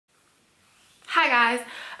Hi guys.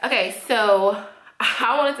 Okay, so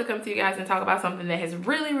I wanted to come to you guys and talk about something that has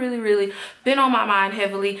really been on my mind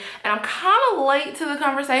heavily, and I'm kind of late to the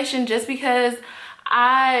conversation just because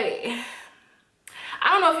I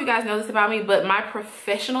don't know if you guys know this about me, but my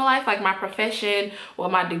professional life, like my profession, well,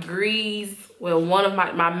 my degrees, well, one of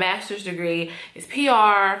my master's degree is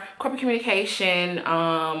PR, corporate communication.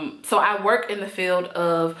 So I work in the field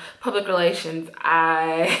of public relations.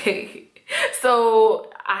 So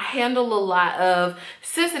I handle a lot of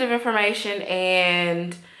sensitive information,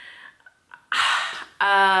 and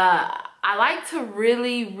I like to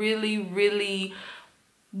really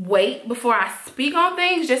wait before I speak on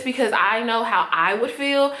things, just because I know how I would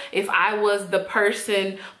feel if I was the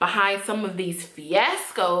person behind some of these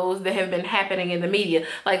fiascos that have been happening in the media.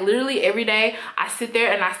 Like literally every day I sit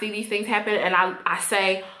there and I see these things happen, and I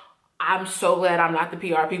say, I'm so glad I'm not the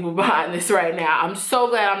PR people behind this right now. I'm so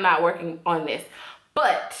glad I'm not working on this.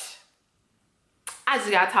 But I just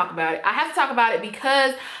gotta talk about it. I have to talk about it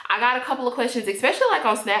because I got a couple of questions, especially like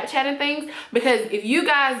on Snapchat and things. Because if you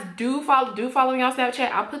guys do follow me on Snapchat,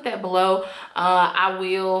 I'll put that below. I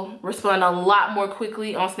will respond a lot more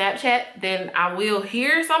quickly on Snapchat than I will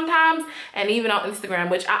here sometimes, and even on Instagram,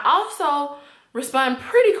 which I also respond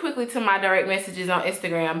pretty quickly to my direct messages on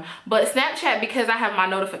Instagram. But Snapchat, because I have my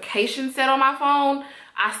notifications set on my phone,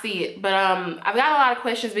 I see it. But I've got a lot of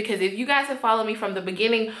questions because if you guys have followed me from the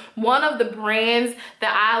beginning, one of the brands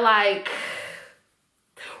that I like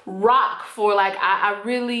rock for, like I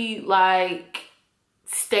really like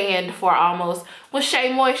stand for almost, was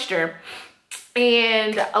Shea Moisture.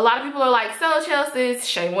 And a lot of people are like, so Chels, is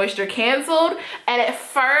Shea Moisture canceled? And at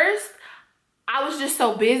first I was just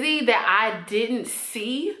so busy that I didn't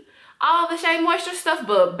see all the Shea Moisture stuff.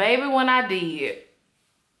 But baby, when I did,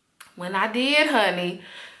 honey,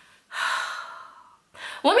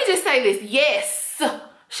 let me just say this. Yes,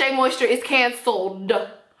 Shea Moisture is canceled,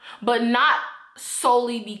 but not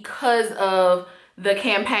solely because of the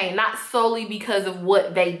campaign, not solely because of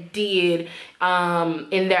what they did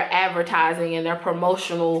in their advertising and their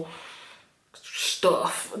promotional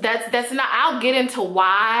stuff. That's not, I'll get into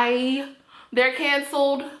why they're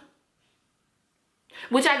canceled,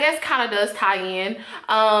 which I guess kind of does tie in.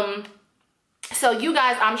 So you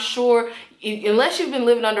guys, I'm sure, unless you've been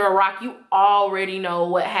living under a rock, you already know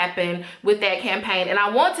what happened with that campaign. And I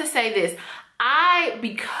want to say this,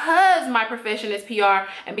 because my profession is PR,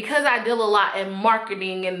 and because I deal a lot in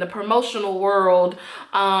marketing and the promotional world,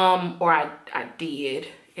 or I did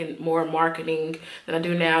in more marketing than I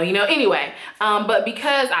do now, you know, anyway, but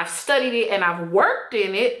because I've studied it and I've worked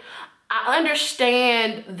in it, I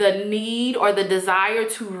understand the need or the desire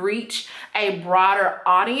to reach a broader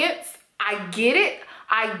audience. I get it.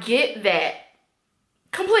 I get that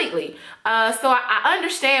completely. So I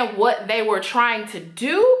understand what they were trying to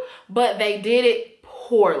do, but they did it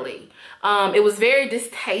poorly. It was very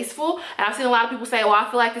distasteful. And I've seen a lot of people say, well,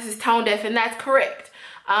 I feel like this is tone deaf, and that's correct.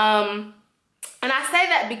 And I say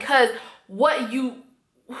that because when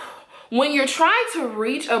you're trying to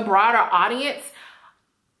reach a broader audience,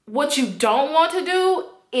 what you don't want to do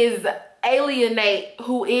is alienate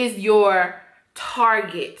who is your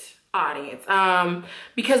target audience,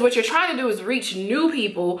 because what you're trying to do is reach new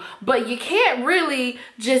people, but you can't really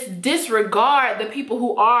just disregard the people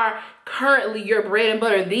who are currently your bread and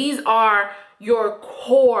butter. These are your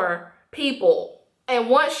core people, and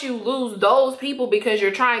once you lose those people because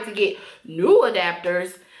you're trying to get new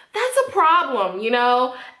adapters, that's a problem, you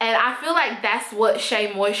know? And I feel like that's what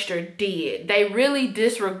Shea Moisture did. They really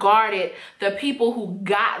disregarded the people who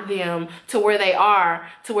got them to where they are,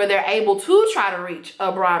 to where they're able to try to reach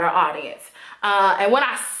a broader audience. And when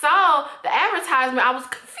I saw the advertisement, I was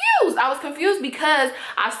confused. I was confused because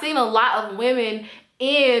I've seen a lot of women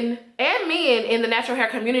and men in the natural hair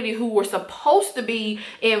community who were supposed to be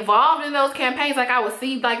involved in those campaigns. Like I would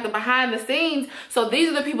see like the behind the scenes. So these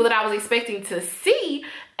are the people that I was expecting to see.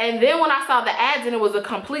 And then when I saw the ads and it was a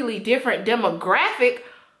completely different demographic,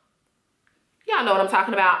 y'all know what I'm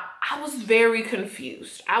talking about, I was very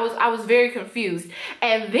confused. I was very confused.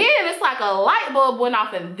 And then it's like a light bulb went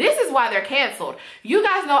off, and this is why they're canceled. You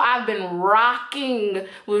guys know I've been rocking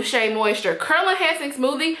with Shea Moisture. Curl Enhancing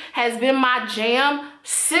Smoothie has been my jam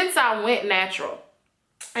since I went natural.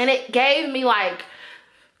 And it gave me like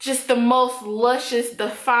just the most luscious,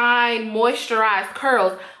 defined, moisturized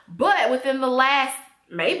curls. But within the last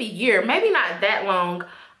maybe year, maybe not that long,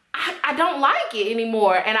 I don't like it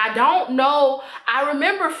anymore. And I don't know, I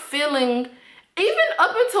remember feeling, even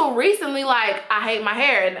up until recently, like I hate my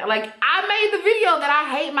hair. And like I made the video that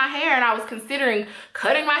I hate my hair, and I was considering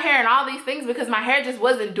cutting my hair and all these things because my hair just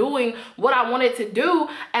wasn't doing what I wanted to do.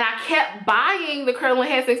 And I kept buying the Curl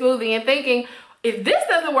Enhancing Smoothie and thinking, if this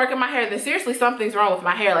doesn't work in my hair, then seriously something's wrong with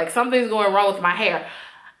my hair. Like something's going wrong with my hair.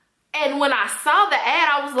 And when I saw the ad,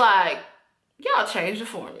 I was like, y'all changed the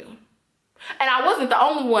formula. And I wasn't the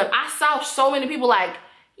only one. I saw so many people like,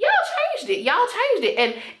 y'all changed it. Y'all changed it.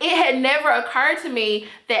 And it had never occurred to me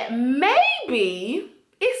that maybe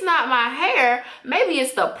it's not my hair. Maybe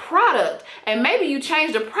it's the product. And maybe you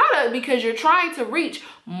changed the product because you're trying to reach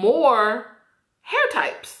more hair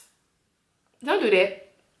types. Don't do that.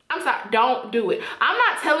 I'm sorry, don't do it. I'm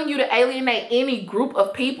not telling you to alienate any group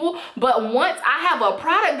of people, but once I have a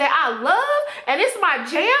product that I love and it's my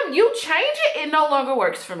jam, you change it, it no longer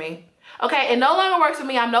works for me. Okay, it no longer works for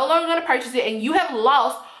me. I'm no longer gonna purchase it, and you have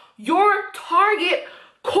lost your target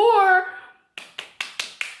core.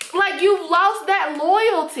 Like, you've lost that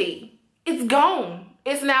loyalty. It's gone.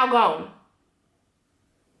 It's now gone.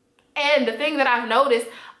 And the thing that I've noticed,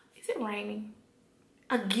 is it raining?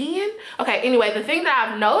 Again? Okay, anyway, the thing that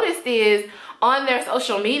I've noticed is on their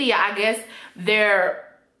social media, I guess their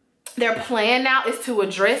plan now is to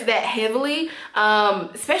address that heavily,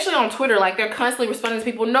 especially on Twitter. Like, they're constantly responding to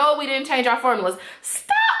people, no, we didn't change our formulas.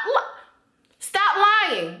 Stop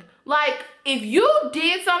lying. Like, if you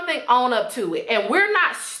did something, own up to it. And we're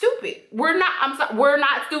not stupid. We're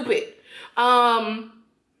not stupid.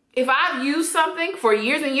 If I've used something for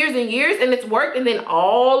years and years and years and it's worked, and then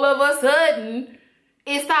all of a sudden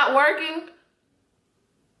it stopped working,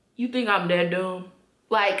 you think I'm that dumb?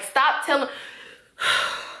 Like, stop telling,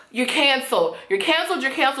 you're canceled. You're canceled,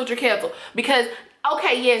 you're canceled, you're canceled. Because,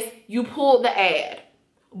 okay, yes, you pulled the ad,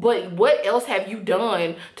 but what else have you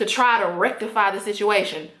done to try to rectify the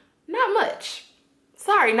situation? Not much.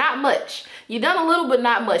 Sorry, not much. You done a little, but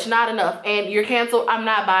not much, not enough. And you're canceled. I'm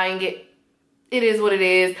not buying it. It is what it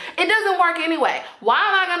is. It doesn't work anyway. Why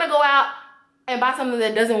am I gonna go out and buy something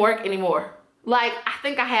that doesn't work anymore? Like, I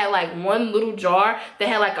think I had like one little jar that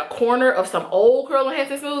had like a corner of some old curl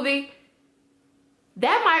enhancing smoothie.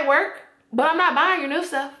 That might work, but I'm not buying your new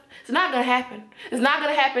stuff. It's not gonna happen. It's not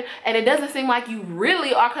gonna happen. And it doesn't seem like you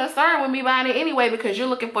really are concerned with me buying it anyway, because you're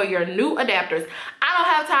looking for your new adapters. I don't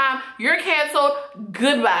have time. You're canceled.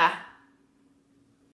 Goodbye.